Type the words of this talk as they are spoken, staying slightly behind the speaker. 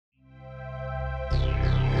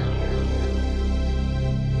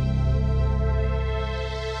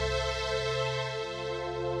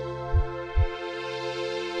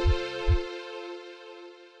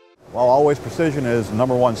Allways Precision is the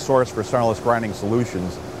 #1 source for centerless grinding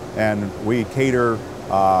solutions, and we cater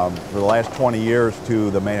for the last 20 years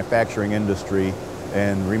to the manufacturing industry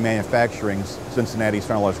and remanufacturing Cincinnati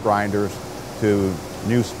centerless grinders to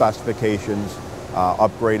new specifications,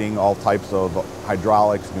 upgrading all types of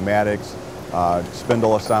hydraulics, pneumatics,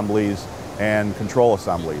 spindle assemblies, and control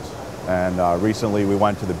assemblies. And recently we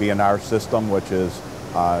went to the B&R system, which has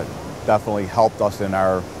definitely helped us in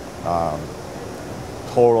our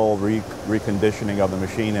total reconditioning of the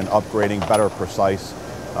machine and upgrading better precise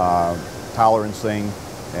tolerancing,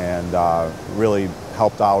 and really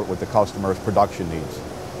helped out with the customer's production needs.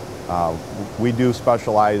 We do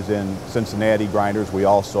specialize in Cincinnati grinders. We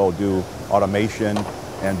also do automation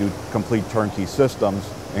and do complete turnkey systems,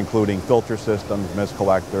 including filter systems, mist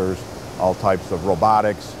collectors, all types of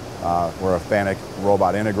robotics. We're a FANUC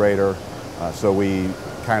robot integrator, so we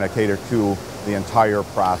kind of cater to the entire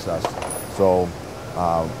process. So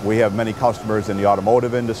we have many customers in the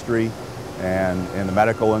automotive industry and in the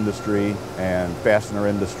medical industry and fastener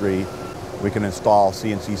industry. We can install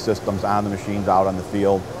CNC systems on the machines out on the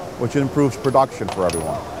field, which improves production for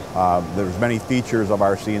everyone. There's many features of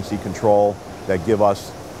our CNC control that give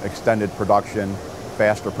us extended production,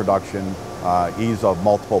 faster production, ease of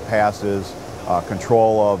multiple passes,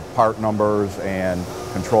 control of part numbers, and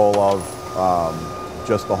control of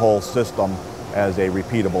just the whole system as a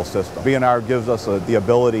repeatable system. B&R gives us the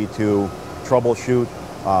ability to troubleshoot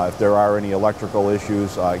if there are any electrical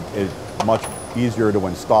issues. It's much easier to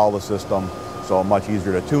install the system, so much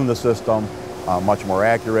easier to tune the system, much more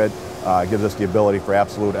accurate. Gives us the ability for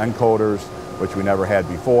absolute encoders, which we never had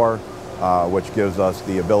before, which gives us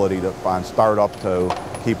the ability to, on startup, to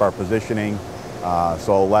keep our positioning,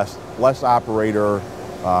 so less operator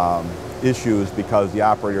issues, because the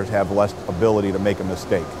operators have less ability to make a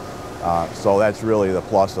mistake. So that's really the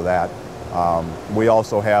plus of that. We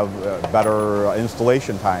also have better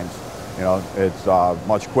installation times. You know, it's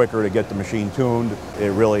much quicker to get the machine tuned.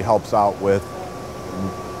 It really helps out with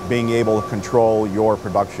being able to control your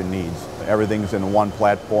production needs. Everything's in one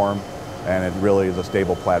platform, and it really is a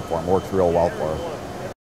stable platform. Works real well for us.